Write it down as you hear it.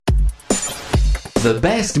The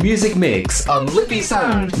best music mix on Liffey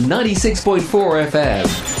Sound 96.4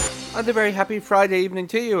 FM. And a very happy Friday evening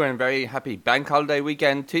to you, and a very happy bank holiday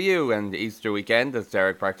weekend to you, and Easter weekend. It's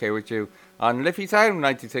Derek back here with you on Liffey Sound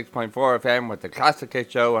 96.4 FM with the Classic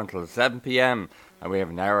Hit Show until 7 p.m. And we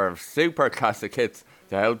have an hour of super classic hits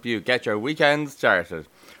to help you get your weekend started.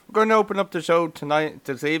 We're going to open up the show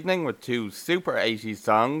this evening with two super 80s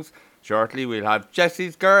songs. Shortly we'll have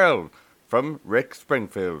Jesse's Girl from Rick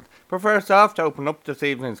Springfield. But first off, to open up this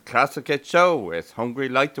evening's Classic Hit Show is Hungry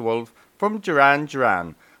Like the Wolf from Duran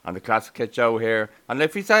Duran on the Classic Hit Show here on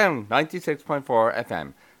Liffey Sound 96.4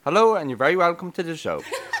 FM. Hello, and you're very welcome to the show.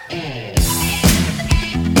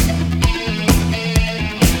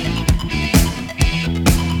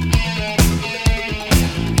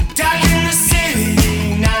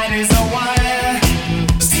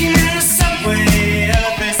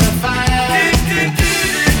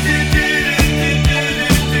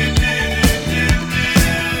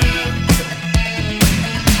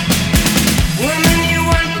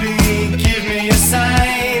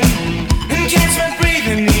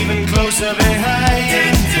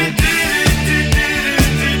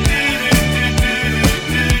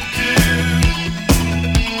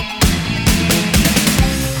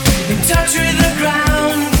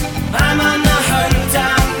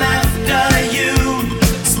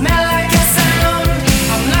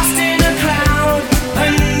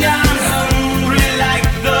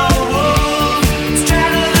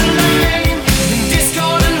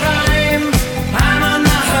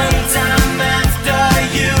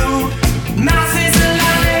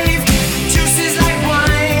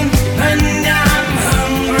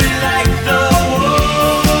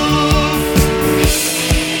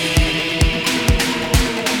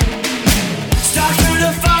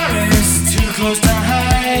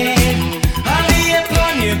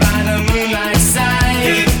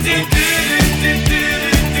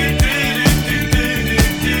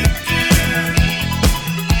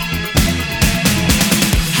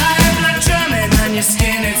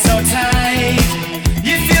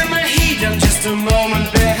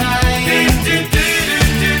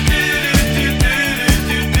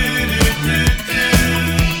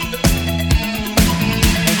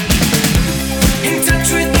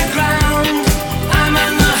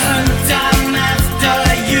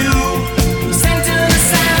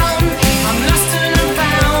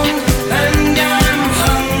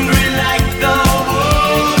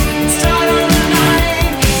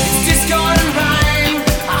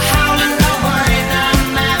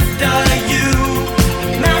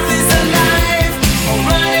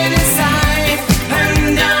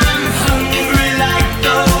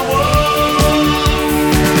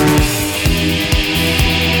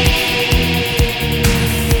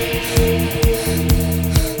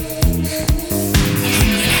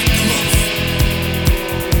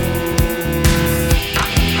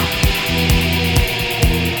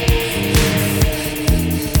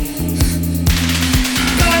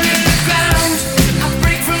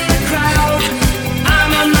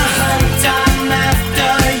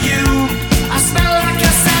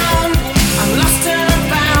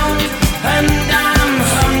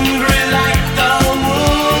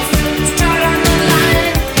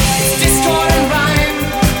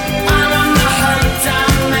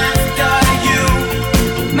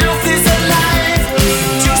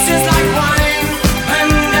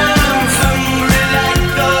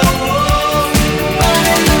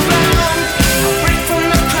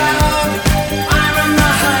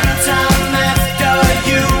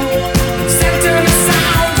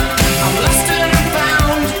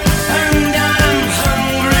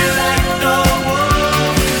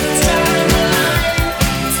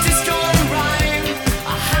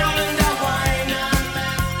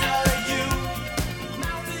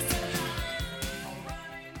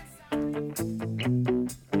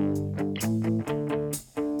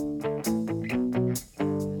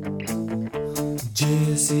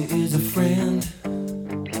 Jesse is a friend.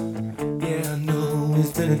 Yeah, I know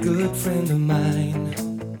he's been a good friend of mine.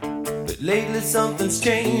 But lately something's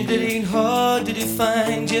changed, it ain't hard to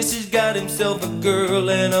define. Jesse's got himself a girl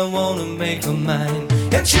and I wanna make her mine.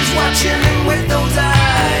 And she's watching him with those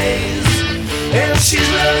eyes, and she's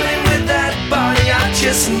loving with that body, I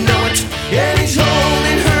just know it. And he's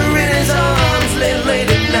holding her in his arms late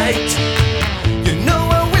at night. You know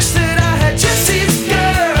I wish that I had Jesse's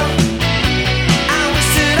girl. I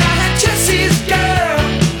wish that I had Jesse's girl.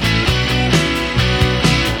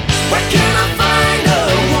 Where can I find a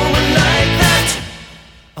woman like that?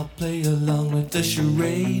 I'll play along with the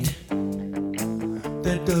charade.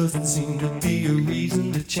 There doesn't seem to be a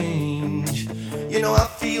reason to change. You know I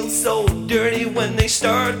feel so dirty when they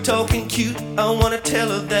start talking cute. I wanna tell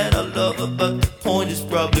her that I love her, but the point is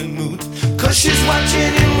probably moot. Cause she's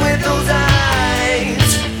watching him with those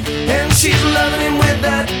eyes, and she's loving him with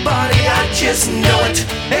that body, I just know it.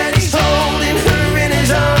 And he's holding her in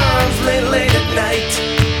his arms late at night.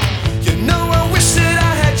 You know I wish that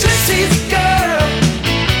I had Jesse's girl.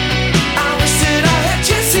 I wish that I had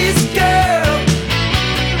Jesse's girl.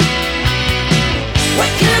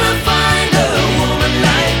 Where can I find a woman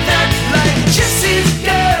like that, like Jesse's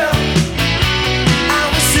girl? I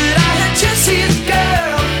wish that I had Jesse's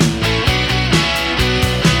girl.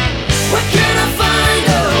 Where can I find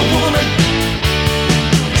a woman?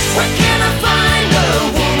 Where can I find a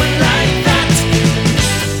woman like that?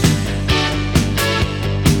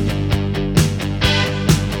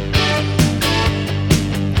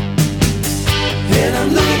 And I'm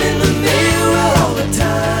looking in the mirror all the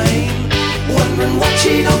time, wondering what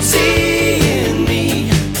she don't see in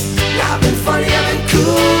me. I've been funny, I've been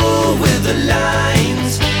cool with the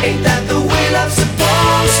lines. Ain't that the way love's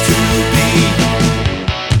supposed to be?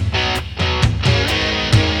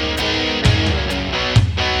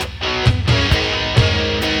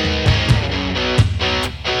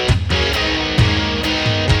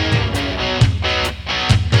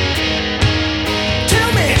 Tell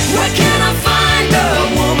me, where can I find a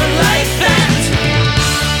woman like that?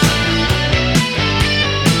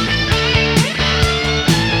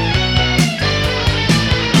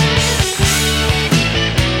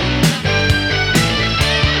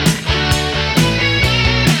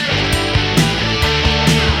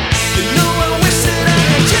 You know I wish that I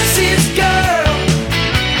had Jesse's girl.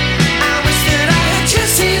 I wish that I had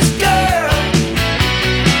Jesse's girl.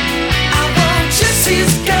 I want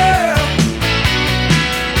Jesse's girl.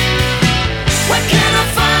 Where can I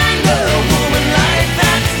find a woman like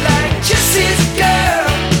that, like Jesse's girl?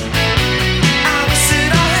 I wish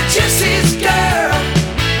that I had Jesse's girl.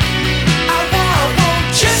 I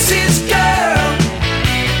want Jesse's girl.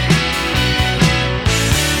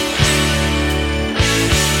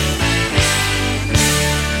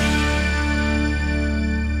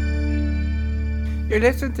 You're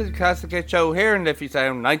listening to the Classic Hit Show here in Liffey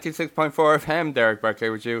Sound 96.4 FM. Derek Barclay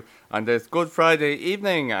with you on this Good Friday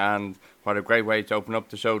evening, and what a great way to open up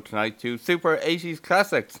the show tonight to super 80s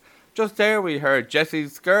classics. Just there we heard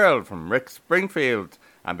Jesse's Girl from Rick Springfield,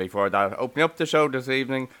 and before that, opening up the show this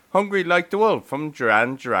evening, Hungry Like the Wolf from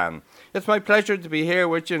Duran Duran. It's my pleasure to be here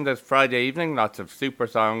with you on this Friday evening. Lots of super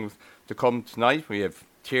songs to come tonight. We have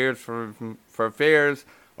Tears for Fears,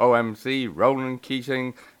 OMC, Roland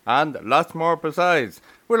Keating, and lots more besides.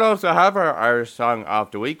 We'll also have our Irish Song of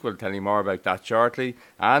the Week. We'll tell you more about that shortly.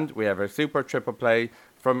 And we have a super triple play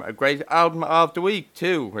from a great album of the week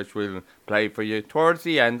too, which we'll play for you towards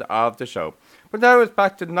the end of the show. But now it's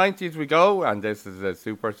back to the 90s we go, and this is a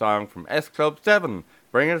super song from S Club 7,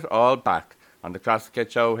 Bring It All Back, on the Classic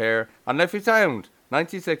Hit Show here on Liffey Sound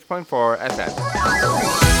 96.4 FM.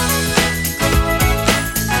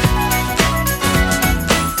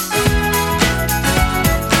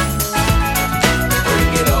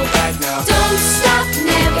 Don't stop,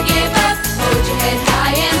 never give up. Hold your head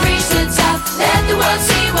high and reach the top. Let the world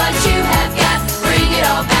see what you have got. Bring it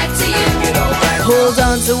all back to you. Hold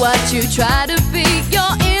on to what you try to be.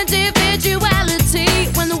 Your individuality.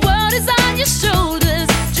 When the world is on your shoulders,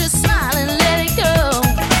 just smile and let it go.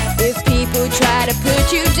 If people try to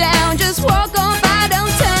put you down, just walk on by,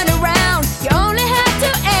 don't turn around. You only have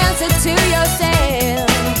to answer to yourself.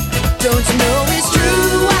 Don't you know it's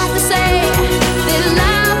true what they say? That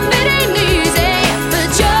life it ain't easy, but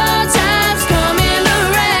your time's coming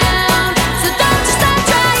around. So don't you stop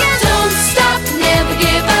trying, don't stop, never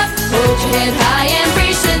give up. Hold your head high and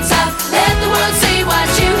reach the top. Let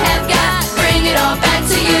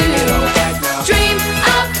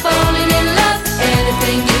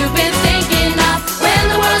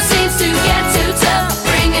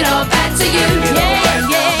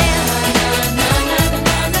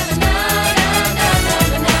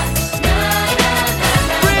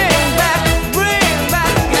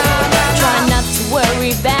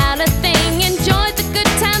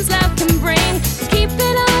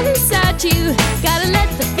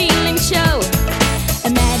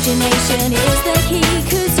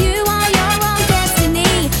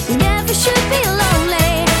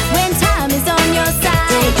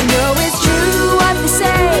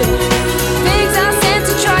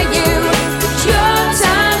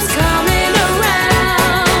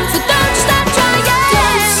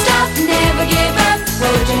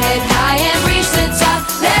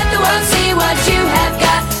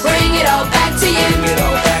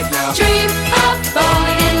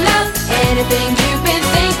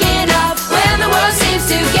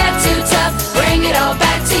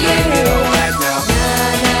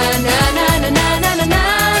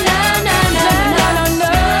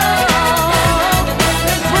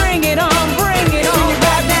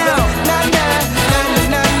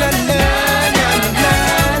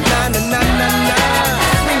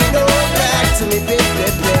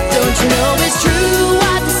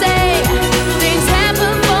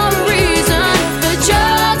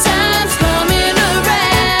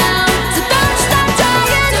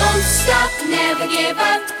give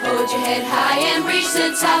up. Hold your head high and reach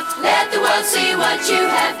the top. Let the world see what you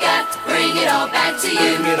have got. Bring it all back to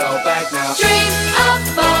you. Bring it all back now. Dream of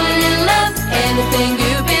falling in love. Anything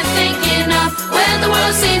you've been thinking of. When the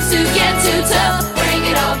world seems to get too tough, bring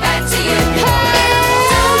it all back to you.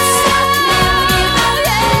 Don't stop, never give up.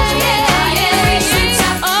 Hold your head high and reach the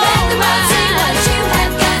top. Let the world see what you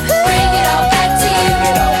have got. Bring it all back to you. Bring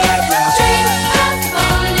it all back now. Dream of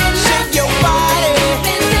falling in love. Shake your body. You've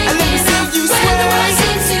been And let me thinking see of. you When the world sweat.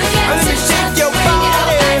 seems to get Let me too shake tough, your bring it all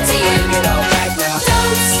body. back to you. Bring it all back now.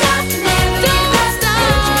 Don't stop, never give up.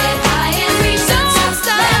 Hold your head high and reach the top.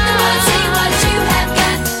 Let the world see what you have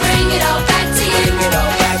got. Bring it all back to you. Bring it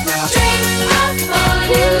all back now. Dream of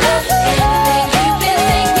falling in love. Anything you've been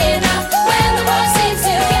thinking of. When the world seems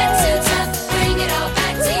to get too tough, bring it all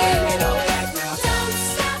back to you. Bring it all back now. Don't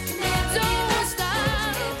stop, never give up.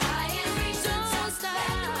 Hold your head high and reach the top.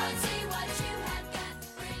 Let the world see what you have got.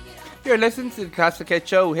 Bring it all. You're listening to the Classic Hit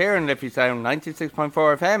Show here in Liffey Sound 96.4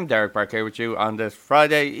 FM. Derek Park here with you on this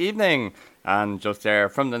Friday evening. And just there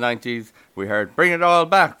from the 90s, we heard Bring It All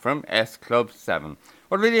Back from S Club 7.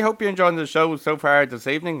 Well, really hope you're enjoying the show so far this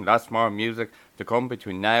evening. Lots more music to come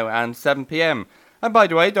between now and 7 p.m. And by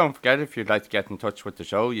the way, don't forget, if you'd like to get in touch with the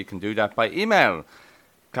show, you can do that by email.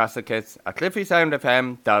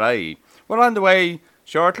 classichits@liffeysoundfm.ie. Well, on the way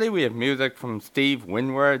shortly, we have music from Steve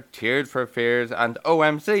Winward, Tears for Fears and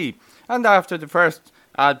OMC. And after the first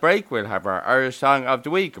ad break, we'll have our Irish Song of the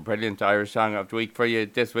Week, a brilliant Irish Song of the Week for you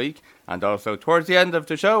this week. And also towards the end of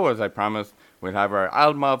the show, as I promised, we'll have our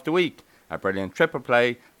Album of the Week, a brilliant triple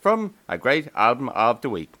play from a great Album of the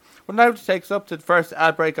Week. Well, now to take us up to the first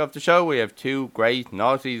ad break of the show, we have two great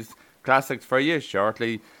noughties classics for you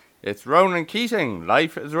shortly. It's Ronan Keating,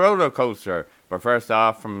 Life is a Roller Coaster. But first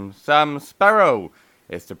off, from Sam Sparrow,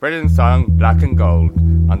 it's the brilliant song Black and Gold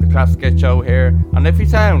on the Classic Hit Show here on Liffey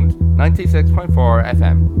Sound 96.4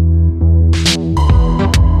 FM.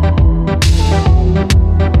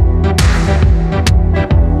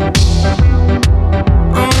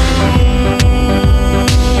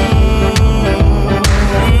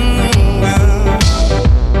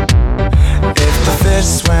 If the fish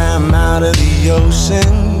swam out of the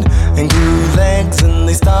ocean and grew legs and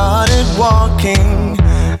they started walking,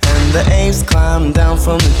 and the apes climbed down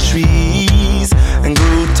from the trees and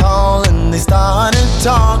grew tall and they started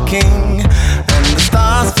talking, and the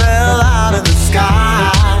stars fell out of the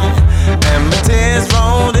sky and my tears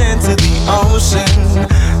rolled into the ocean,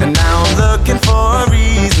 and now I'm looking for a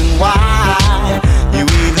reason why you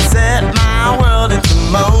even set my world into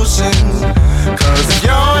motion. Cause if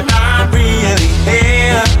you're not really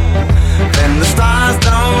here, then the stars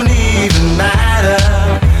don't even matter.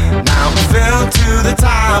 Now I'm filled to the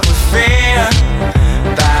top with fear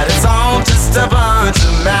that it's all just a bunch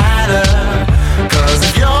of matter. Cause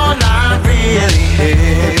if you're not really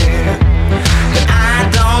here, then I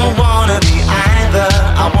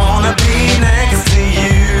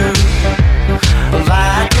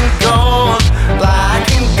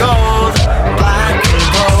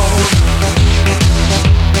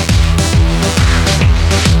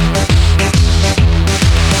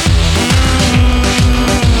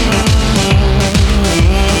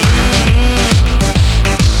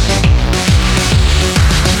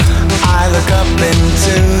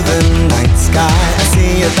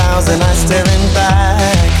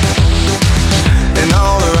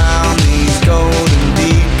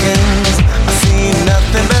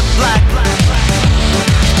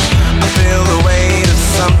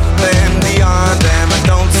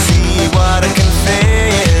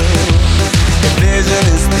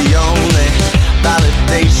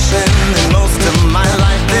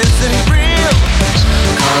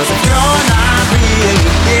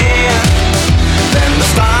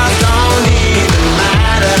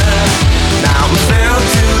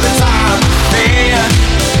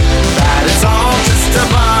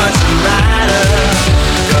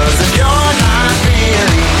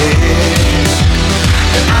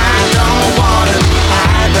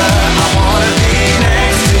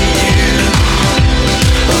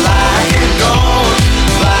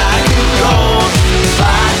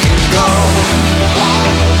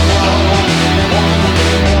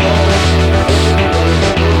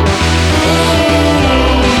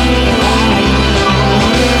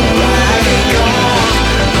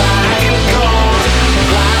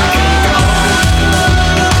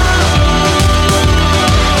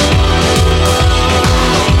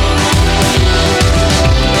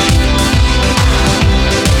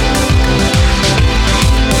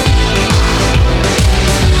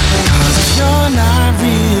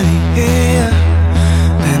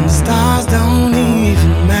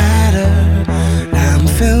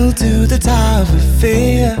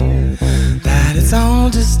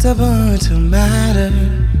just a bunch of matter.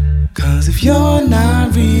 'Cause if you're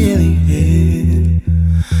not really here,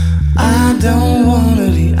 I don't wanna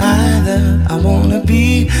be either. I wanna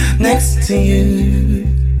be next to you.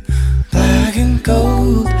 Black and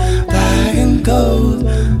gold, black and gold,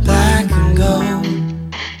 black and gold.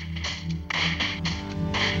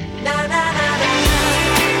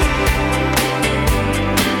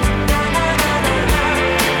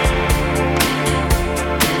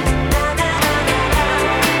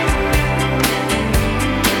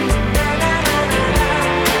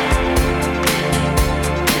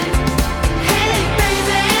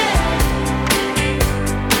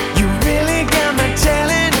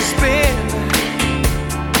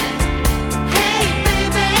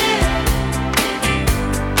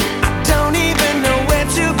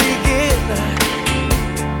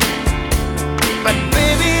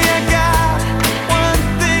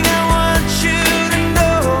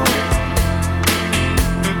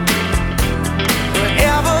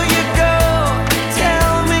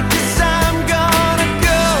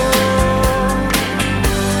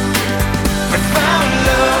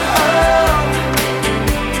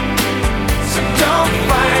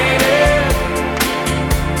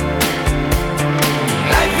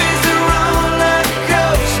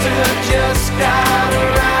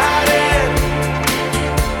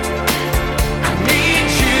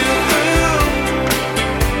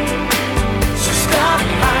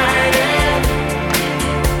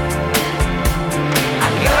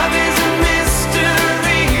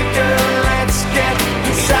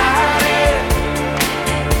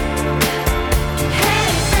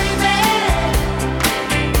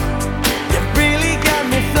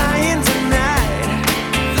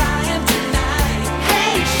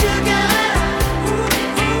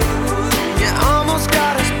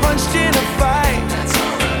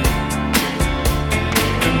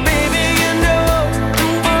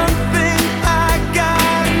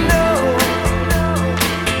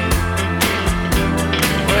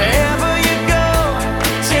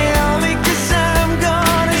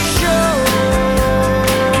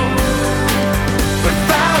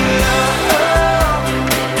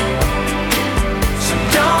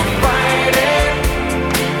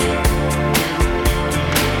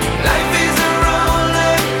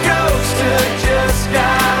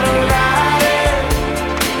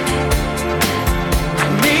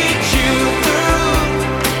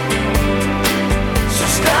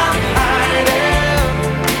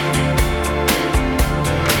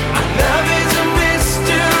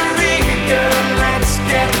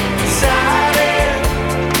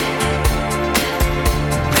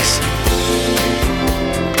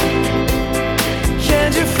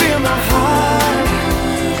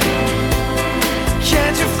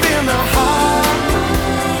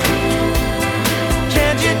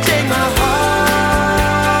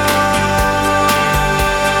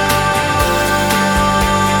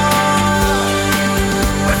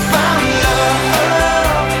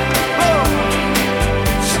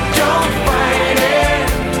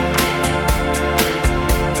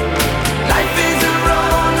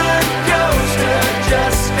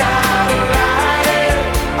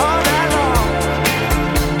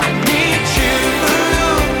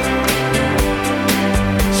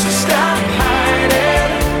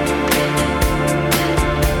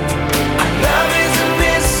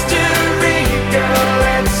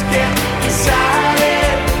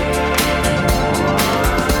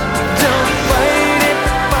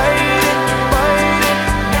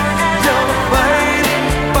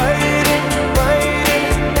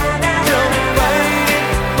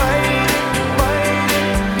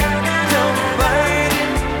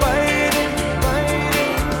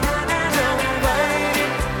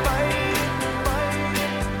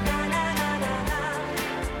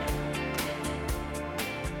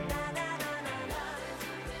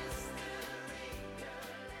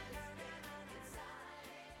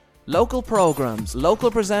 Local programs, local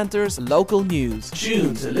presenters, local news.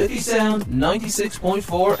 Tune to Liffey Sound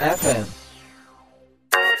 96.4 FM.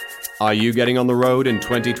 Are you getting on the road in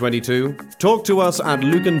 2022? Talk to us at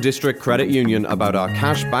Lucan District Credit Union about our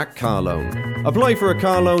cashback car loan. Apply for a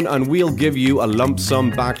car loan and we'll give you a lump sum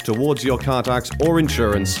back towards your car tax or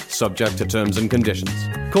insurance, subject to terms and conditions.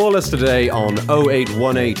 Call us today on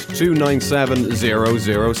 0818 297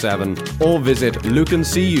 007 or visit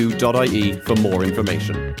lucancu.ie for more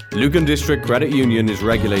information. Lucan District Credit Union is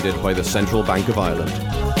regulated by the Central Bank of Ireland.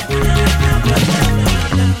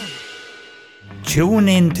 Tune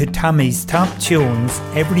in to Tommy's Top Tunes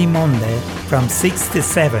every Monday from 6 to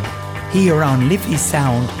 7 here on Liffey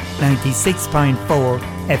Sound 96.4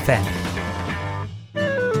 FM.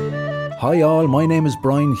 Hi all, my name is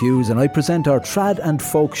Brian Hughes and I present our trad and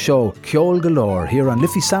folk show Ceol Galore here on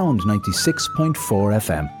Liffey Sound 96.4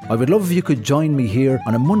 FM. I would love if you could join me here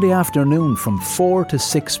on a Monday afternoon from 4 to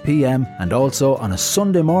 6 p.m. and also on a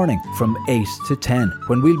Sunday morning from 8 to 10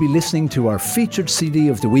 when we'll be listening to our featured CD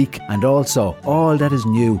of the week and also all that is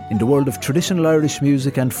new in the world of traditional Irish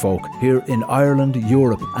music and folk here in Ireland,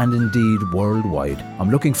 Europe and indeed worldwide.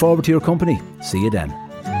 I'm looking forward to your company. See you then.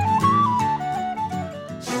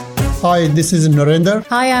 Hi, this is Narendra.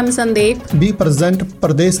 Hi, I'm Sandeep. We present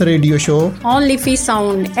Pradesh Radio Show on Liffey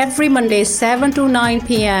Sound every Monday 7 to 9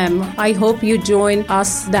 p.m. I hope you join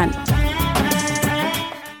us then.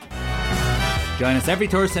 Join us every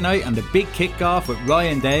Thursday night on the big kick-off with Roy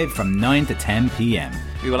and Dave from 9 to 10 p.m.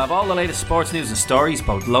 We will have all the latest sports news and stories,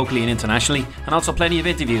 both locally and internationally, and also plenty of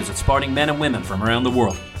interviews with sporting men and women from around the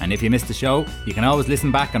world. And if you missed the show, you can always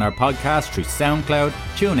listen back on our podcast through SoundCloud,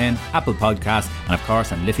 TuneIn, Apple Podcasts, and of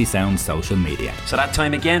course on Liffey Sound's social media. So that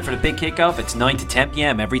time again for the big kick-off, it's 9 to 10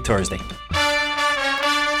 p.m. every Thursday.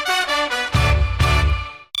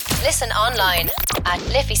 Listen online at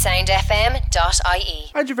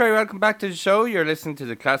liffeysoundfm.ie. And you're very welcome back to the show. You're listening to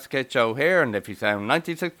the Classic Hit Show here on Liffey Sound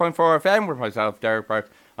 96.4 FM with myself, Derek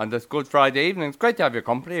Burke, on this Good Friday evening. It's great to have your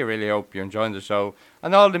company. I really hope you're enjoying the show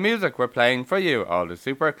and all the music we're playing for you, all the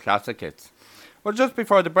super classic hits. Well, just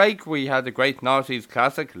before the break, we had the great noughties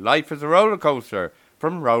classic Life is a Roller Coaster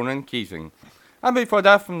from Ronan Keating. And before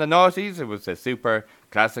that, from the noughties, it was the super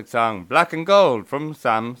classic song Black and Gold from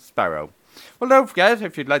Sam Sparrow. Well, don't forget,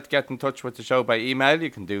 if you'd like to get in touch with the show by email, you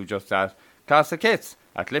can do just that.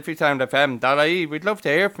 classichits@liffeysoundfm.ie. We'd love to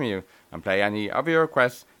hear from you and play any of your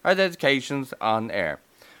requests or dedications on air.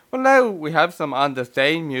 Well, now we have some On This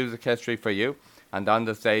Day music history for you. And on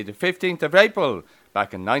this day, the 15th of April,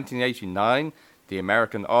 back in 1989, the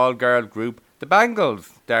American all-girl group The Bangles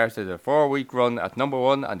started a 4-week run at number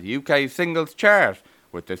 1 on the UK singles chart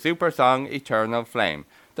with the super song Eternal Flame.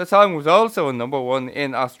 The song was also a number 1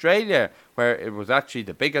 in Australia, where it was actually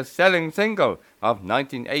the biggest selling single of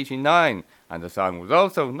 1989, and the song was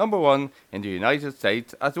also number 1 in the United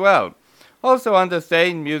States as well. Also on this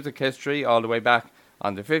day in music history, all the way back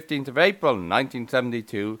on the 15th of April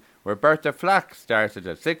 1972, Roberta Flack started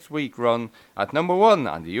a 6-week run at number 1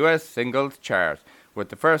 on the US singles chart with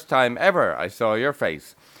The First Time Ever I Saw Your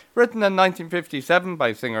Face. Written in 1957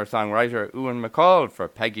 by singer-songwriter Ewan MacColl for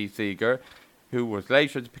Peggy Seeger, who was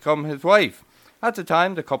later to become his wife. At the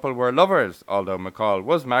time, the couple were lovers, although MacColl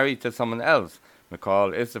was married to someone else.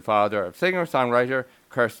 MacColl is the father of singer-songwriter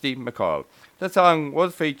Kirsty MacColl. The song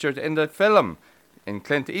was featured in the film, in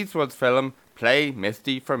Clint Eastwood's film, Play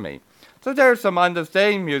Misty for Me. So there's some On This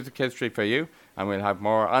Day music history for you, and we'll have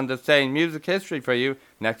more On This Day music history for you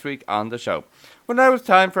next week on the show. Well, now it's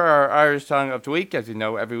time for our Irish Song of the Week. As you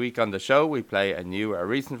know, every week on the show we play a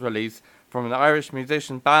recent release from an Irish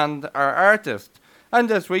musician, band or artist. And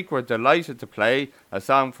this week we're delighted to play a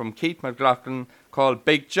song from Keith McLaughlin called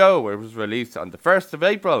Big Joe. It was released on the 1st of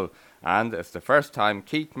April, and it's the first time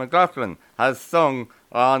Keith McLaughlin has sung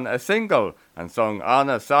on a single and sung on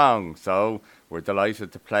a song. So we're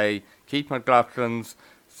delighted to play Keith McLaughlin's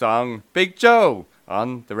song Big Joe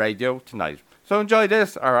on the radio tonight. So enjoy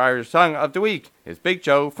this. Our Irish Song of the Week is Big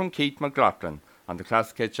Joe from Keith McLaughlin on the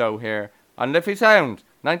Classic Hit Show here on Liffey Sound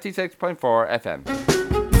 96.4 FM.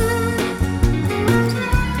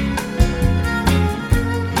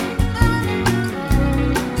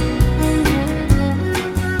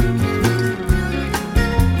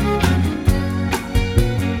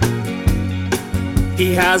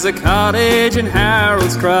 He has a cottage in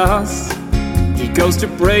Harold's Cross. He goes to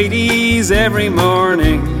Brady's every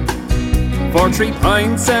morning for 3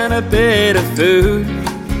 pints and a bit of food,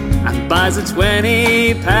 and buys a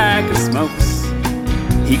 20-pack of smokes.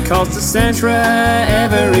 He calls to Centra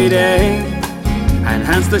every day and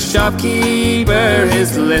hands the shopkeeper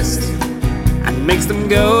his list and makes them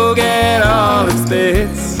go get all its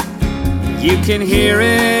bits. You can hear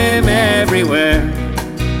him everywhere.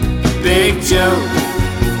 Big Joe,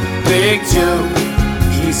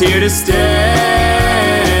 he's here to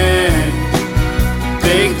stay.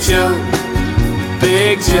 Big Joe,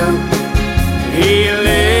 he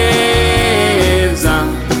lives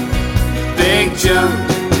on. Big Joe,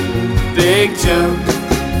 Big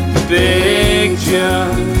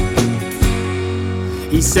Joe.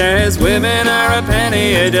 He says women are a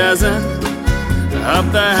penny a dozen. Up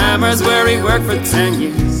the Hammers where he worked for 10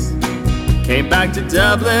 years. Came back to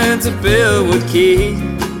Dublin to build with Keith.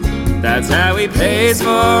 That's how he pays for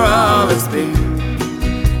all his beer.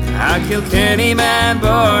 A Kilkenny man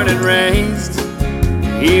born and raised.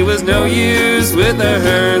 He was no use with the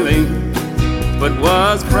hurling, but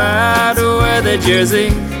was proud to wear the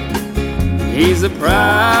jersey He's a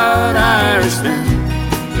proud Irishman.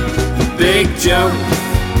 Big Joe,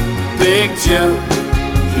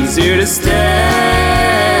 he's here to stay.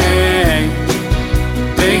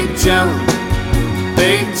 Big Joe,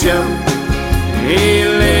 he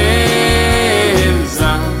lives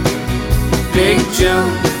on. Big Joe,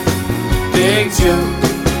 Big Joe.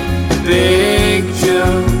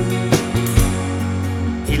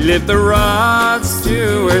 He lived the Rod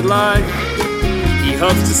Stewart life. He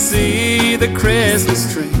hopes to see the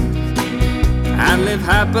Christmas tree and live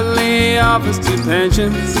happily off his 2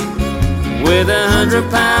 pensions with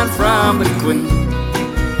 £100 from the Queen.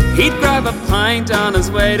 He'd grab a pint on his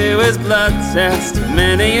way to his blood test.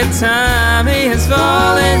 Many a time he has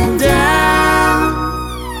fallen down.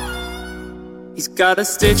 He's got a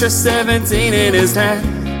stitch or 17 in his head,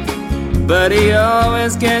 but he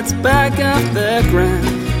always gets back off the ground.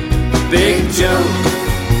 Big Joe,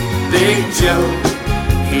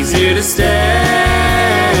 he's here to stay.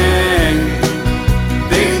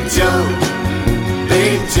 Big Joe,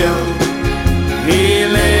 he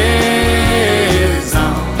lives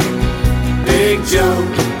on. Big Joe.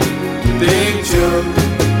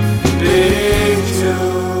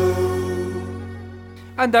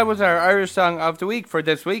 And that was our Irish Song of the Week for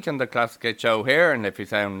this week on the Classic Hit Show here on Liffey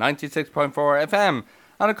Sound 96.4 FM.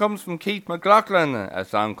 And it comes from Keith McLaughlin, a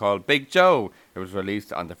song called Big Joe. It was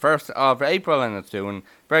released on the 1st of April and it's doing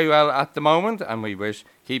very well at the moment. And we wish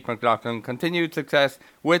Keith McLaughlin continued success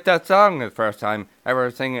with that song. His first time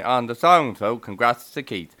ever singing on the song, so congrats to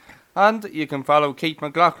Keith. And you can follow Keith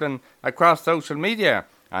McLaughlin across social media.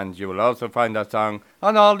 And you will also find that song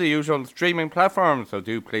on all the usual streaming platforms. So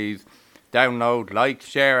do please download, like,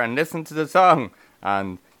 share and listen to the song.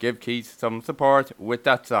 And give Keith some support with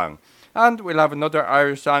that song. And we'll have another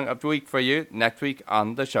Irish Song of the Week for you next week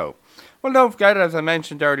on the show. Well, don't forget, as I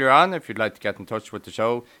mentioned earlier on, if you'd like to get in touch with the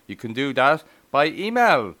show, you can do that by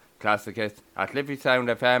email,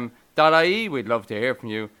 classichits@liffeysoundfm.ie. We'd love to hear from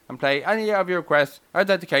you and play any of your requests or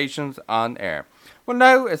dedications on air. Well,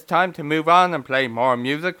 now it's time to move on and play more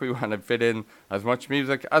music. We want to fit in as much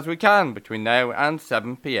music as we can between now and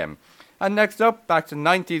 7 p.m. And next up, back to the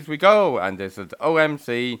 90s we go, and this is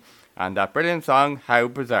OMC and that brilliant song, How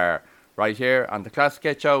Bizarre, right here on the Classic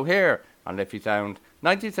Hit Show here on Liffey Sound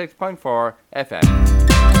 96.4 FM.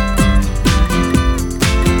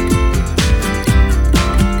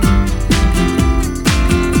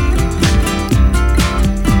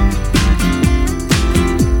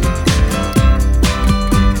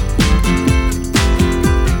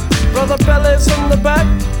 Brother Bellas in the back,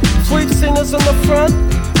 sweet singers in the front,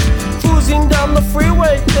 cruising down the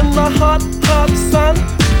freeway in the hot, hot sun.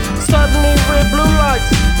 Suddenly red blue lights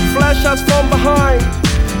flash us from behind.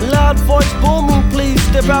 Loud voice booming, please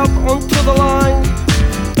step out onto the line.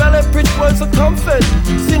 Ballet bridge words of comfort,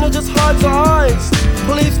 Cena just hides her eyes.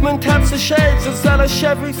 Policeman taps the shades, is that a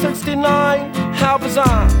Chevy 69? How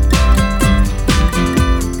bizarre.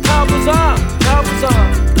 How bizarre, how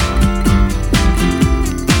bizarre.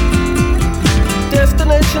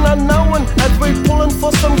 Destination unknown as we're pulling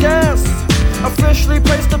for some gas. Officially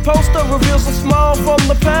placed a poster reveals a smile from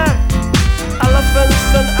the pack.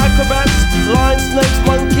 Elephants and acrobats, lion, snakes,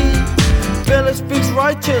 monkey. Billy speaks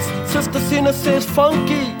righteous, Sister Cena says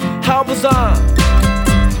funky. How bizarre.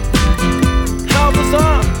 How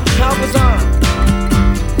bizarre, how bizarre.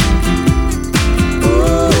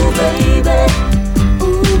 Ooh baby,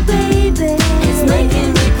 it's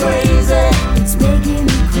making me crazy. It's making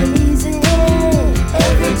me crazy.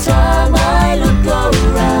 Every time I look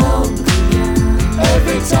around.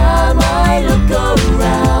 Every time I look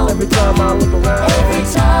around. Every time I look around. Every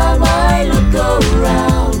time I look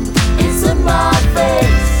around. It's in my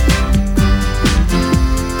face.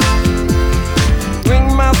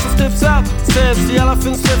 Ringmaster stiffs up, says the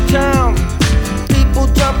elephants left town. People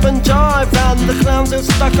jump and jive and the clowns are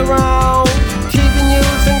stuck around. TV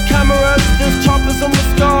news and cameras, there's choppers in the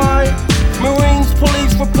sky. Marines,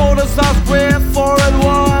 police, reporters ask where, for and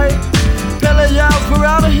why. Billy yells, we're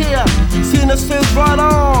out of here. Cena says right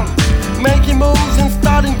on. Making moves and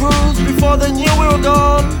starting grooves before they knew we were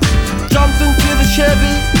gone. Jumped into the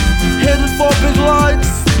Chevy, headed for big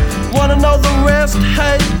lights. Wanna know the rest?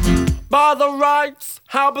 Hey, by the rights.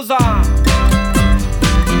 How bizarre.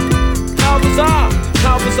 How bizarre,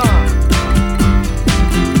 how bizarre.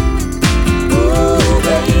 Ooh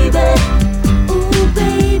baby,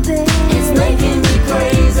 it's making me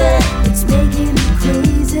crazy. It's making me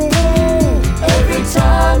crazy. Every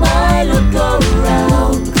time I look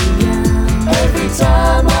around. Every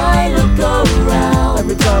time I look around.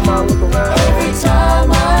 Every time I look around. Every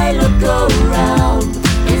time I look around.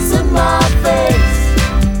 It's in my face.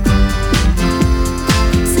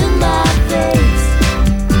 It's in my face.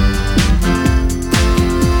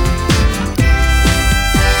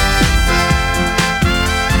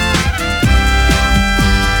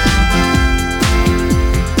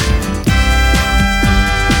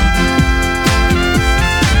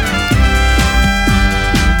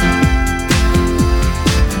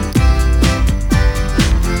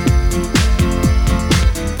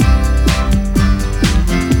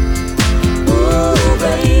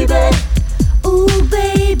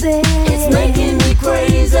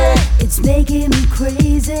 making me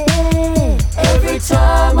crazy. Every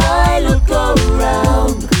time I look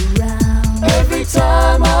around. Every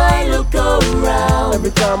time I look around.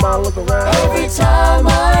 Every time I look around. Every time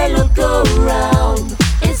I look around.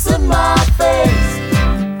 It's in my face.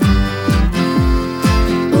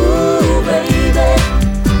 Ooh baby.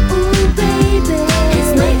 Ooh baby.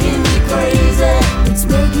 It's making me crazy. It's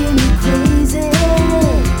making me crazy.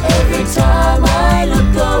 Every time I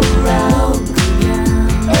look around.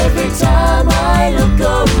 Every time I look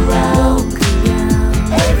around.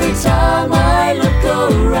 Every time I look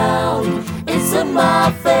around. It's in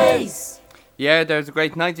my face. Yeah, there's a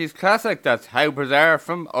great 90s classic. That's How Bizarre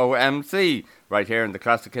from OMC. Right here in the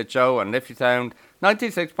Classic Hit Show on Liffey Sound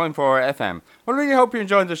 96.4 FM. Well, really hope you're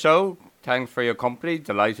enjoying the show. Thanks for your company.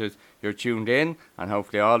 Delighted you're tuned in. And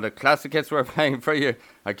hopefully all the classic hits we're playing for you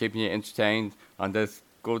are keeping you entertained on this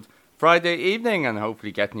good Friday evening. And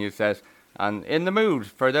hopefully getting you set and in the mood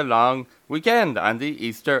for the long weekend and the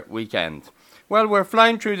Easter weekend. Well, we're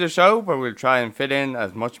flying through the show, but we'll try and fit in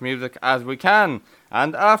as much music as we can.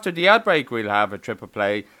 And after the ad break, we'll have a triple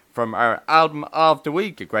play from our album of the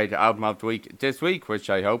week, a great album of the week this week, which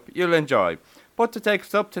I hope you'll enjoy. But to take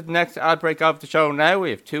us up to the next ad break of the show now,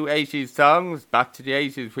 we have two 80s songs. Back to the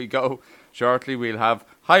 80s we go. Shortly we'll have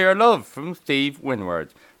Higher Love from Steve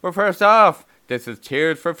Winwood. But first off, this is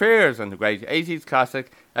Tears for Fears and the great 80s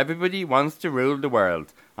classic Everybody Wants to Rule the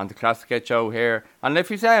World on the Classic Hit Show here on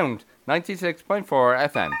Liffey Sound 96.4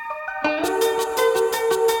 FM.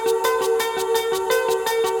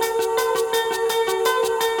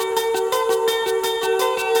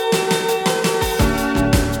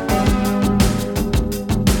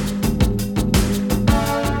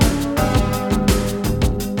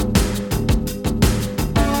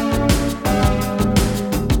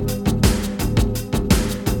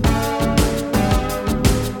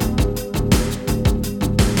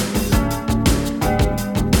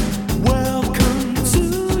 Welcome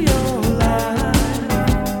to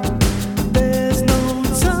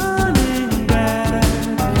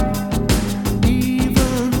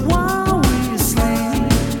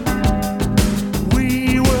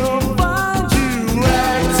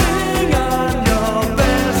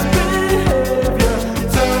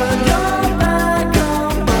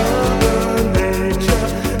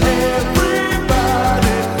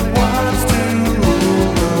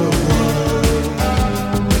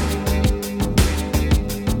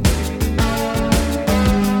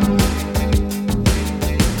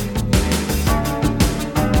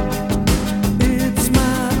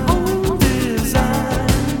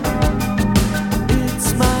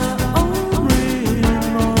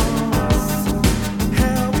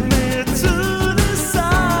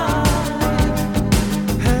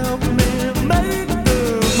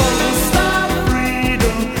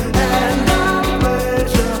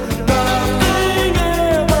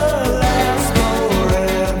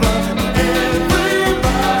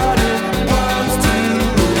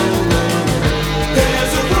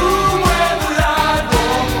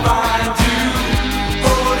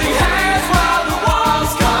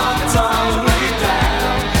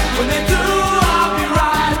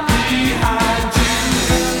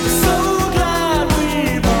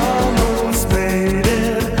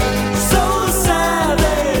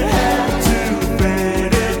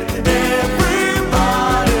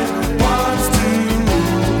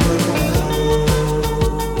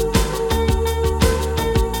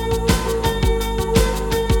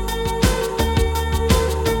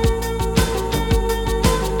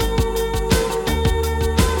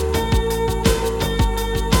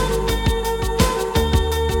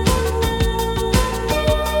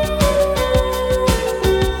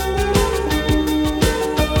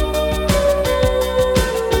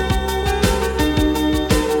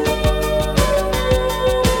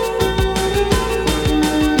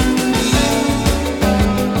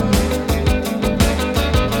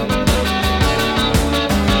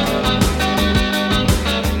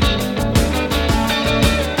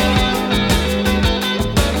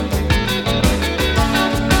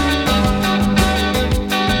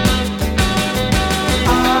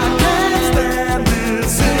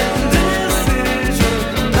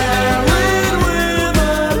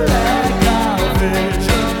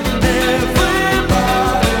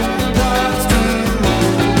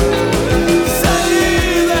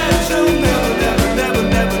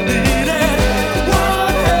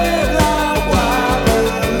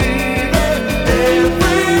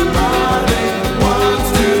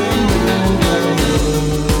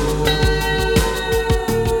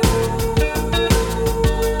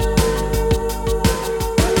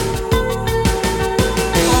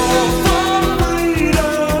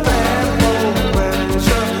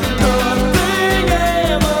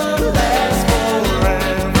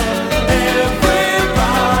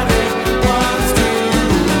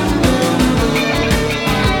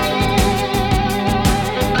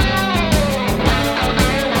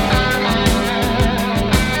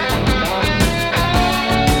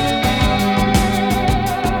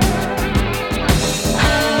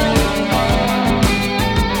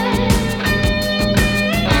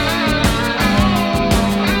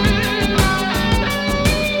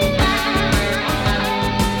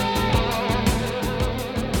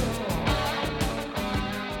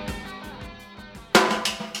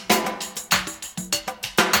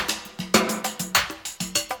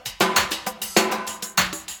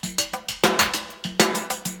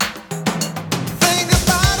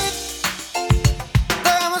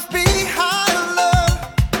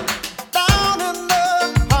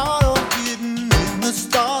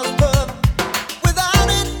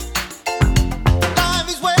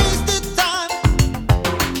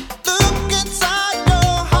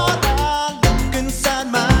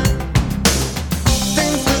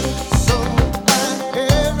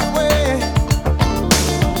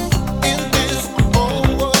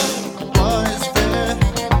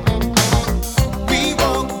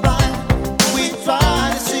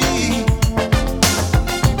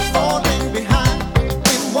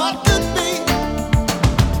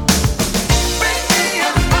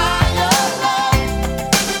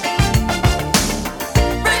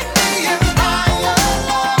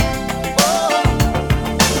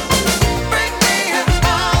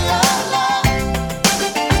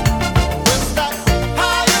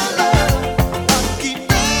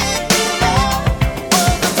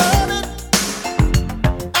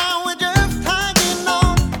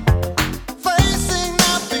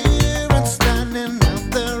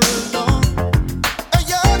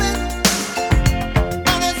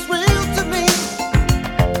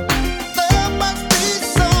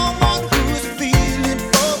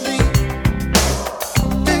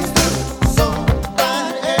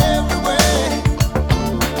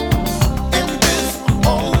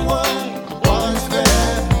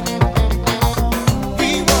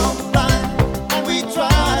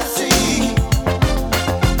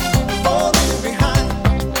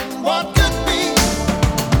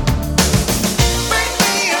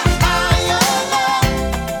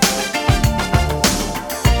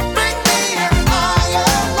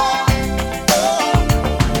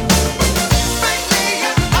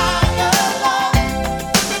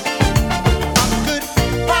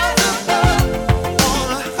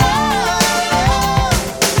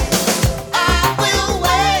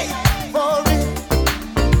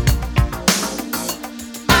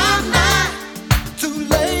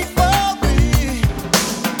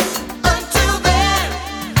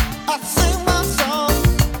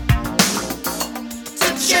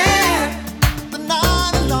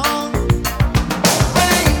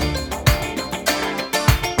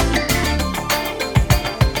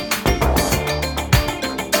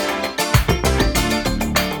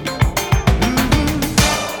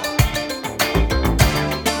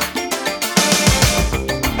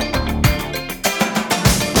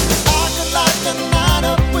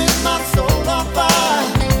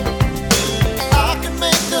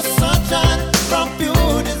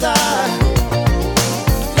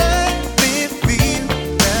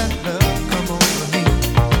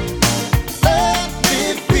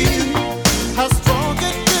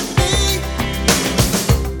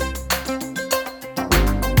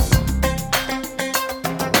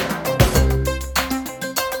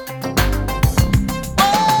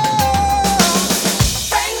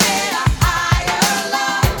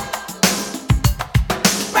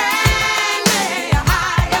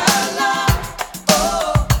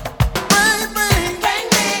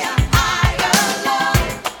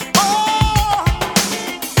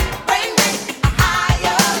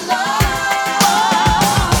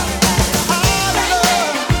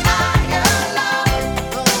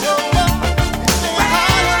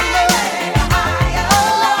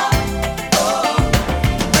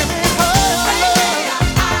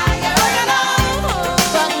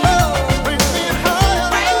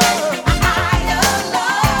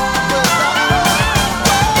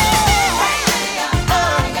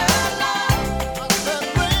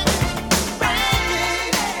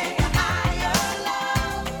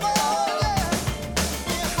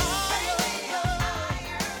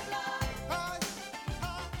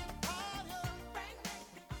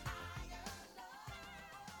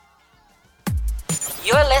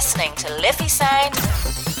You're listening to Liffey Sound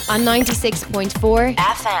on 96.4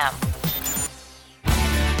 FM.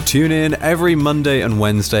 Tune in every Monday and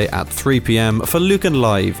Wednesday at 3 p.m. for Lucan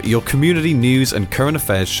Live, your community news and current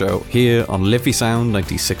affairs show here on Liffey Sound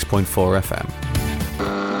 96.4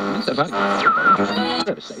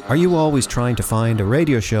 FM. Are you always trying to find a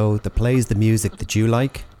radio show that plays the music that you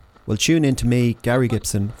like? Well, tune in to me, Gary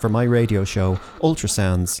Gibson, for my radio show,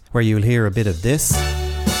 Ultrasounds, where you'll hear a bit of this,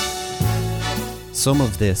 some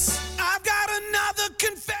of this,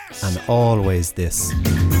 and always this.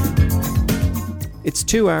 It's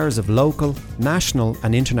 2 hours of local, national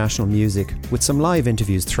and international music with some live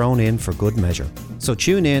interviews thrown in for good measure. So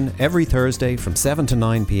tune in every Thursday from 7 to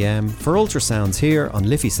 9 p.m. for Ultrasounds here on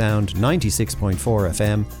Liffey Sound 96.4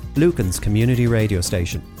 FM, Lucan's community radio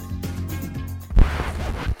station.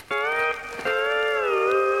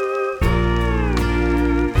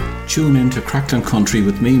 Tune in to Crackdown Country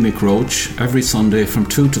with me, Mick Roach, every Sunday from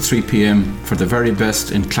 2 to 3 p.m. for the very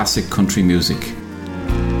best in classic country music.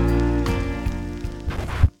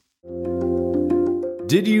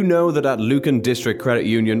 Did you know that at Lucan District Credit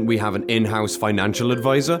Union we have an in-house financial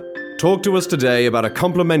advisor? Talk to us today about a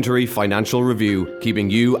complimentary financial review, keeping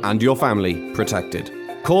you and your family protected.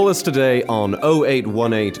 Call us today on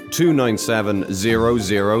 0818 297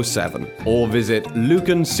 007 or visit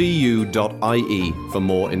lucancu.ie for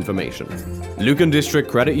more information. Lucan District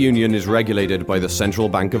Credit Union is regulated by the Central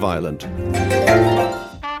Bank of Ireland.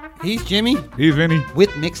 He's Jimmy. He's Vinny.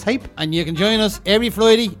 With Mixtape. And you can join us every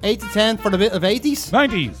Friday, 8 to 10 for a bit of 80s.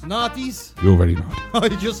 90s. Naughties. You're very naughty. I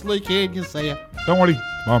just like hearing you say it. Don't worry.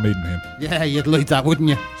 My maiden name. Yeah, you'd like that, wouldn't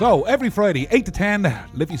you? So, every Friday, 8 to 10,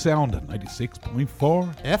 Liffey Sound at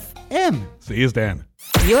 96.4 FM. See you then.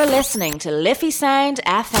 You're listening to Liffey Sound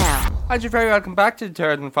FM. And you're very welcome back to the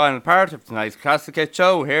third and final part of tonight's Classic Hit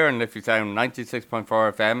Show here on Liffey Sound 96.4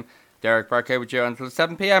 FM. Derek Burke here with you until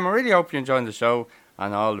 7 p.m. I really hope you're enjoying the show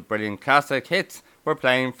and all the brilliant classic hits we're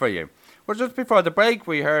playing for you. Well, just before the break,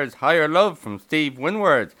 we heard Higher Love from Steve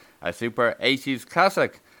Winwood, a super 80s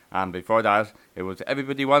classic. And before that, it was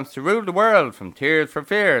Everybody Wants to Rule the World from Tears for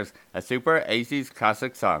Fears, a super 80s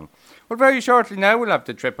classic song. Well, very shortly now, we'll have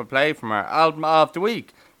the triple play from our album of the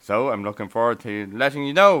week. So I'm looking forward to letting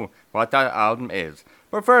you know what that album is.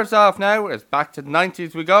 But first off now, it's back to the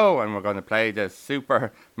 90s we go, and we're going to play the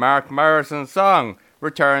super Mark Morrison song,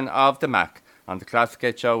 Return of the Mac, on the Classic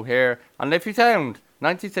Hit Show here on Liffey Sound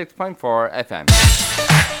 96.4 FM.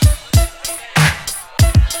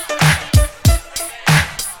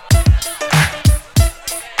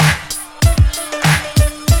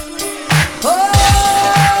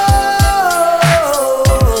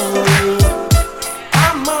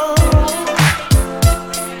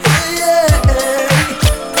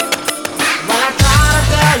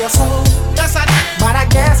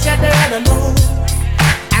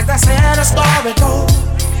 Story goes,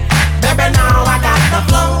 baby, now I got the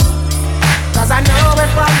flow, 'cause I know it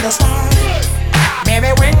from the start.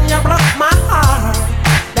 Baby, when you broke my heart,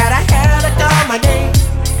 that I had to come again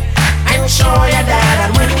and show you that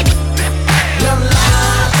I'd win. You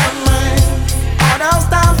lied to me. All those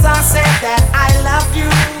times I said that I love you,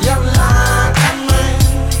 you lied to me.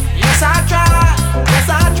 Yes, I tried, yes,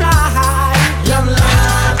 I tried. You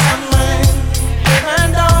lied to me.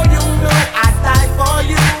 Even though you knew I'd die for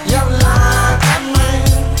you, you lied to me.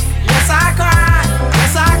 Yes, I cried,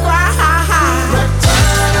 yes, I cried.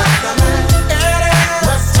 Return of the man, it is.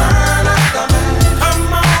 Return of the man,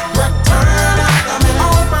 come on. Return of the man,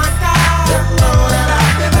 oh my God. You know that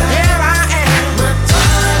I've been there. Here I am.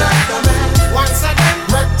 Return of the man, once again.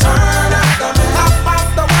 Return of the man, top of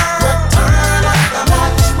the world. Return of the man,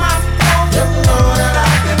 watch my flow. You know that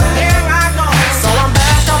I've been there. Here I go. So I'm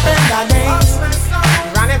back up in the game,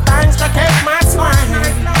 running things to keep my swine,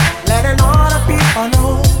 letting all the people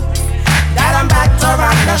know that I'm back to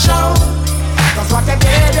run the show. 'Cause what you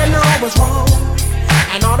did, you know was wrong,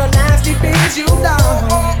 and all the nasty things you've done.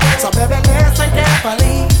 So baby, listen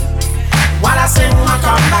carefully while I sing my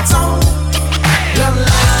comeback song. You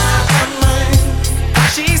lied to me,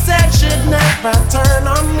 'cause she said she'd never turn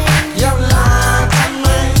on me. You lied to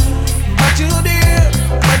me, but you did,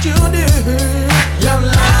 but you did. You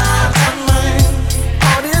lied to me.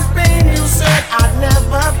 All this pain you said I'd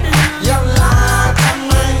never feel. You lied to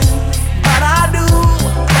me, but I do,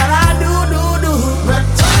 do.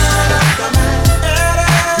 Return of the man, it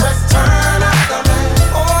is. Return of the man,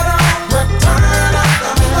 hold on. Return of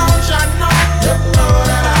the man, don't you know? You know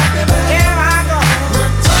that I've been there. Here I go.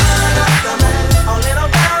 Return of the man, oh little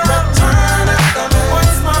girl. Return of the man,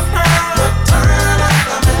 what's my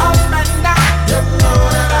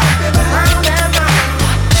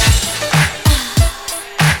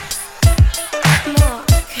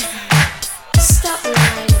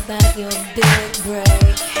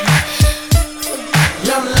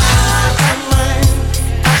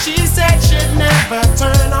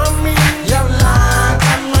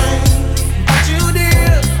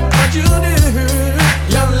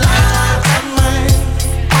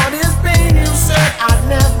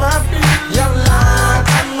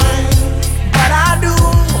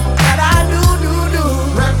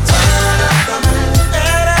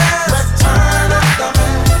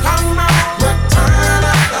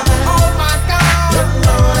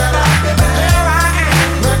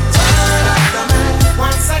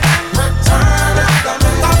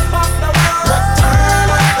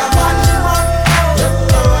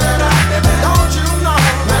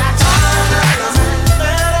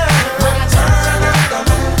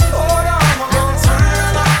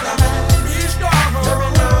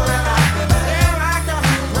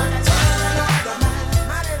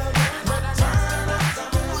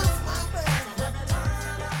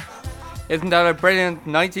Isn't that a brilliant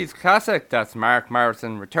 90s classic? That's Mark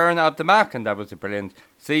Morrison, Return of the Mac, and that was a brilliant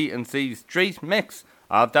C&C Street mix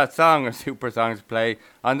of that song, a super song to play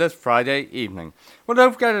on this Friday evening. Well,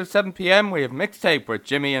 don't forget at 7 p.m. we have Mixtape with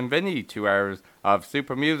Jimmy and Vinny, 2 hours of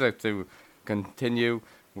super music to continue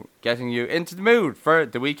getting you into the mood for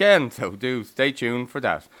the weekend, so do stay tuned for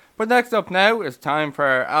that. But next up now is time for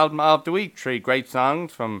our Album of the Week, 3 great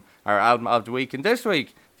songs from our Album of the Week, and this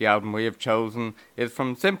week the album we have chosen is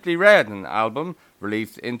from Simply Red, an album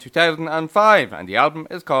released in 2005, and the album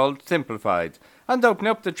is called Simplified. And opening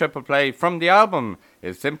up the triple play from the album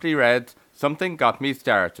is Simply Red's Something Got Me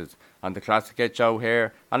Started on the Classic Hit Show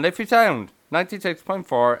here on Liffey Sound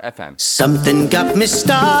 96.4 FM. Something got me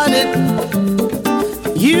started.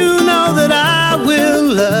 You know that I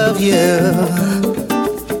will love you.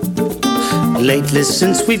 Lately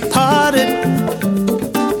since we parted,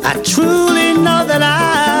 I truly know that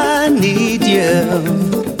I need you.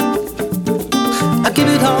 I give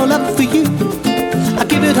it all up for you. I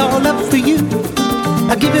give it all up for you.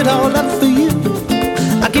 I give it all up for you.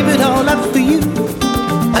 I give it all up for you.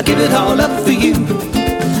 I give it all up for you.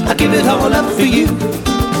 I give it all up for you.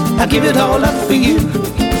 I give it all up for you.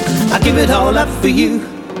 I give it all up for you.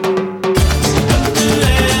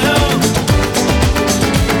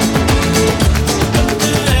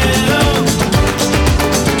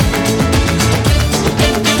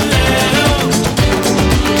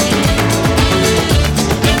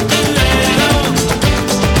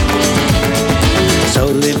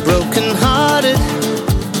 Totally broken hearted,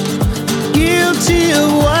 guilty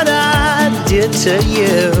of what I did to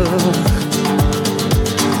you.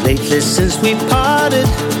 Lately since we parted,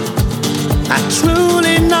 I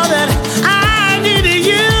truly know that I needed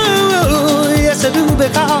you. Yes I do,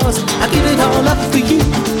 because I give it all up for you.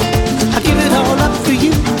 I give it all up for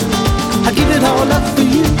you. I give it all up for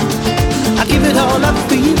you. I give it all up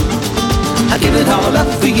for you. I give it all up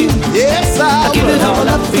for you. Yes, I give it all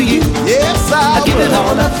up for you. Yes, I give it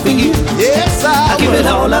all up for you. Yes, I give it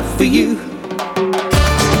all up for you.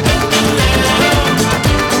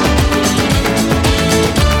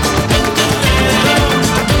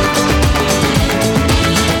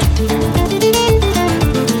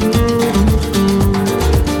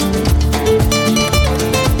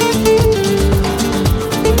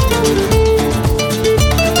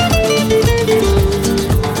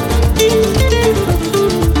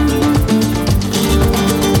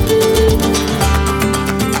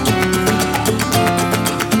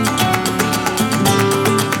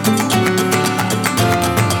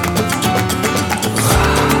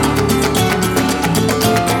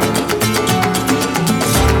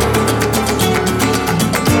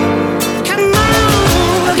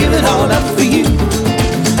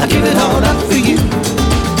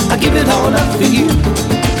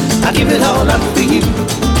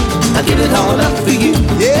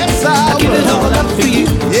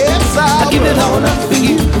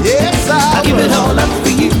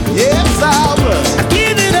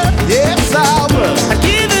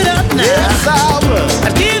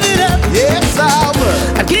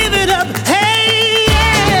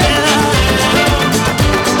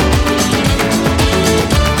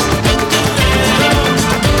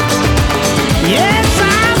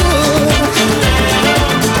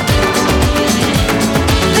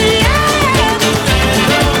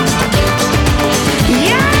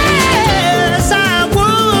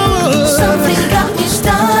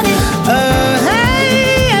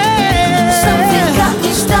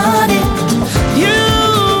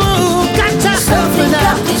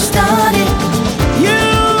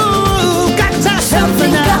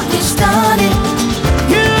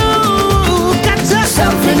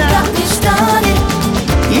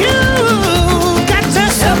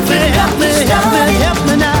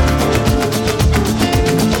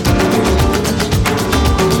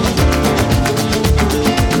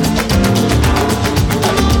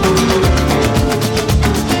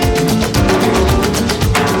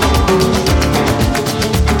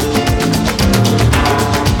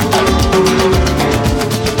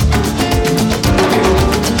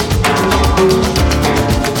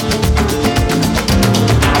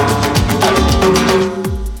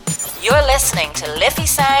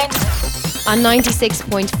 On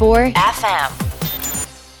 96.4 FM.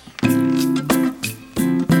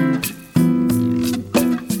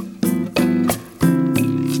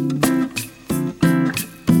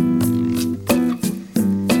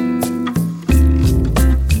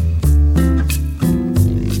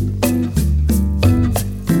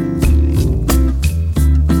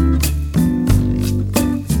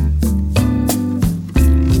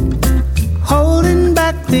 Holding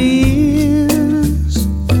back the years,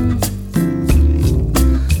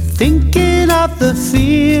 thinking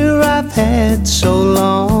I've had so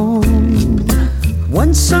long.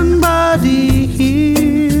 When somebody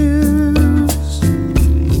hears,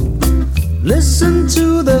 listen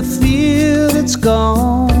to the fear that's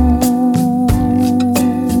gone.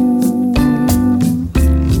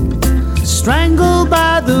 Strangled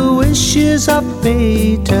by the wishes of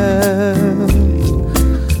fate,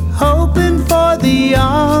 hoping for the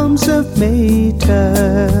arms of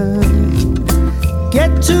mater.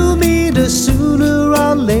 Get to meet us sooner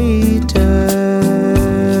or later.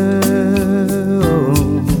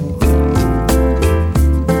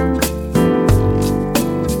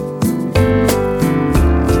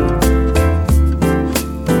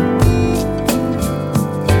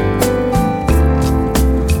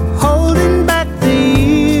 Holding back the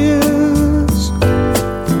years,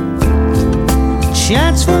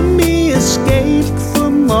 chance for me escape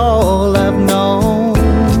from all I've known.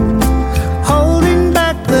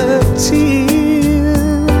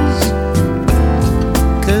 Tears,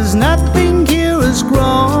 'cause nothing here has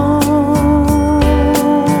grown.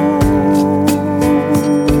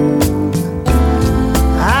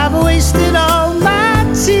 I've wasted all my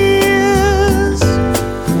tears,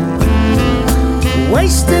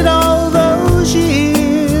 wasted all those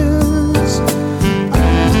years.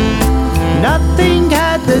 Nothing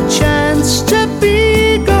had the chance to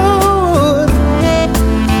be good.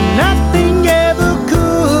 Nothing ever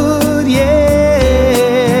could, yeah.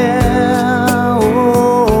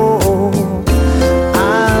 Oh,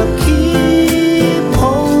 I'll keep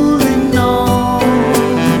holding on.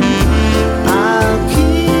 I'll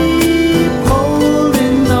keep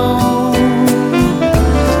holding on.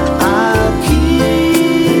 I'll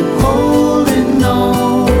keep holding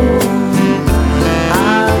on.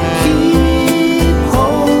 I'll keep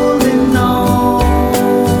holding on.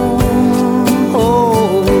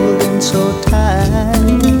 Holding so tight.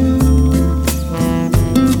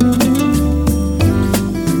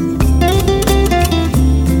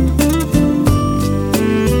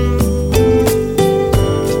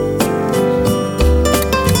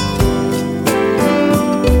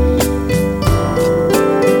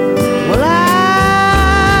 Well,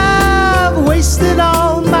 I've wasted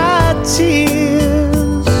all my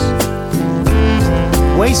tears,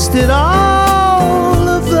 wasted all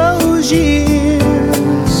of those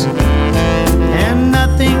years, and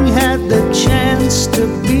nothing had the chance to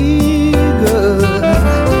be good,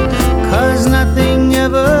 'cause nothing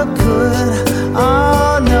ever could.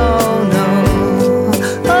 Oh, no, no.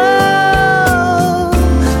 Oh,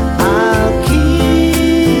 I'll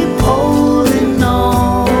keep holding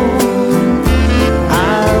on.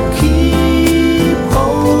 I'll keep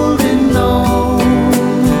holding on.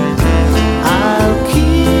 I'll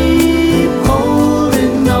keep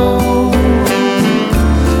holding on.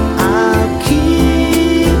 I'll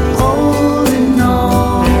keep holding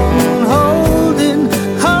on. Holding,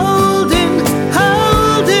 holding,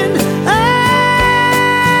 holding.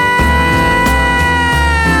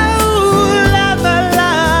 Oh, la la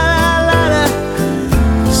la la la.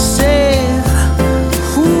 Said,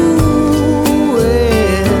 ooh,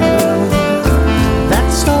 well,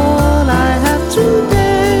 that's all I have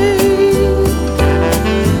today.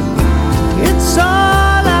 It's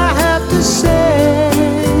all I have to say.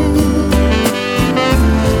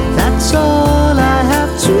 That's all I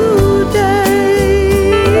have today.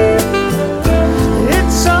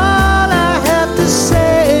 It's all I have to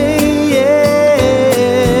say. Yeah.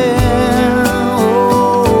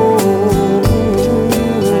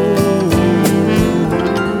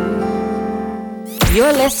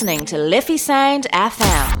 You're listening to Liffey Sound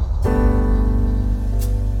FM.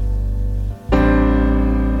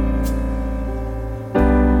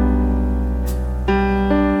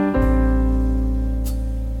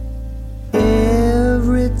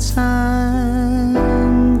 Every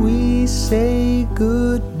time we say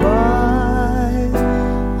goodbye,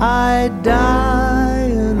 I die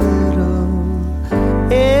a little.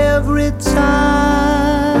 Every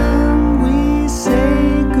time we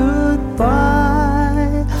say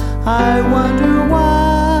goodbye, I wonder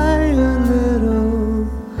why a little.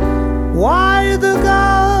 Why the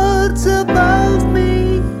gods above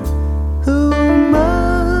me, who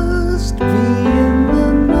must be in the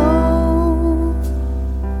know,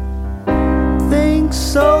 think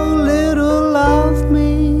so little of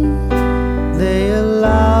me, they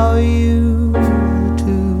allow you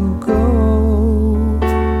to go.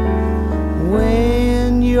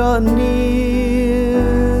 When you're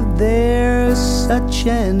near, there's such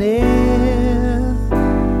an air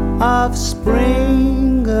of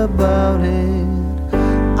spring about it.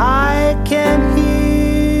 I can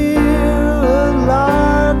hear a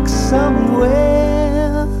lark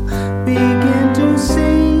somewhere begin to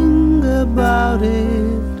sing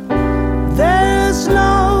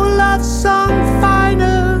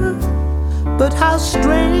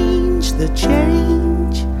strange the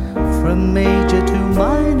change from major to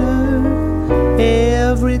minor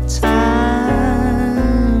every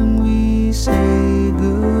time we say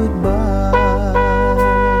goodbye.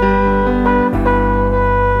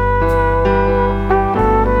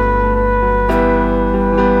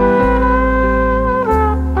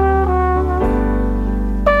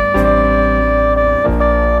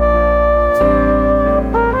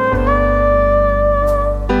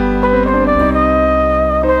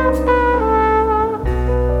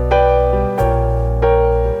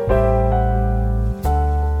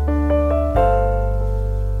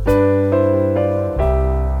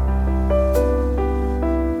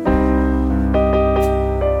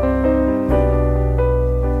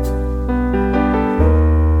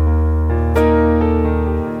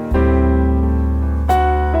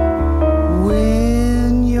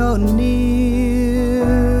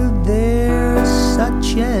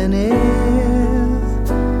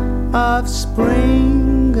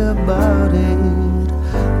 Spring about it,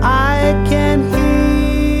 I can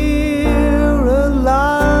hear a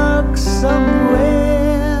lark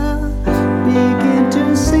somewhere begin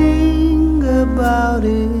to sing about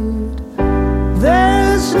it.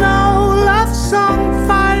 There's no love song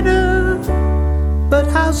finer, but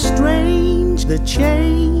how strange the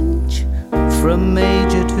change from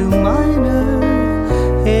major to minor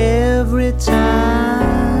every time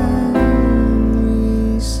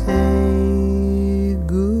we say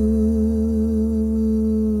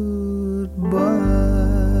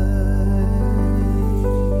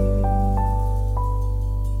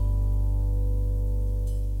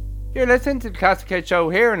You're listening to the Classic Hit Show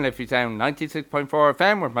here in Liffey Sound 96.4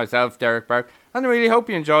 FM with myself, Derek Burke, and I really hope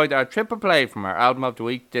you enjoyed our triple play from our album of the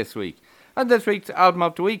week this week. And this week's album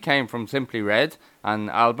of the week came from Simply Red, an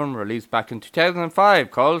album released back in 2005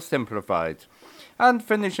 called Simplified. And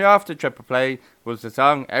finishing off the triple play was the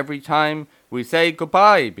song Every Time We Say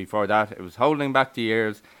Goodbye. Before that it was Holding Back the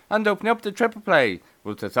Years, and opening up the triple play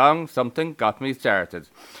was the song Something Got Me Started.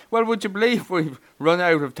 Well, would you believe we've run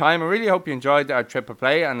out of time? I really hope you enjoyed our triple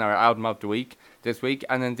play and our album of the week this week,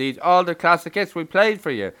 and indeed all the classic hits we played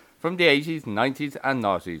for you from the 80s, 90s and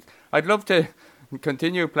noughties. I'd love to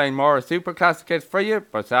continue playing more super classic hits for you,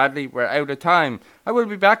 but sadly we're out of time. I will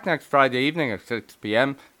be back next Friday evening at 6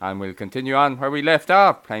 p.m. and we'll continue on where we left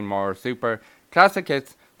off, playing more super classic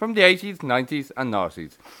hits from the 80s, 90s and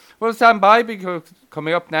noughties. We'll stand by because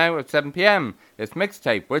coming up now at 7 p.m. is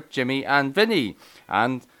Mixtape with Jimmy and Vinny.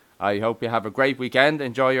 And I hope you have a great weekend.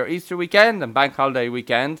 Enjoy your Easter weekend and Bank Holiday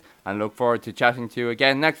weekend. And look forward to chatting to you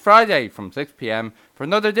again next Friday from 6 p.m. for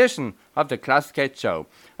another edition of the Classic Hit Show.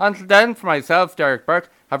 Until then, for myself, Derek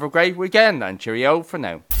Burke, have a great weekend and cheerio for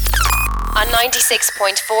now. On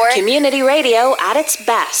 96.4 Community Radio at its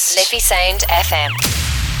best. Liffey Sound FM.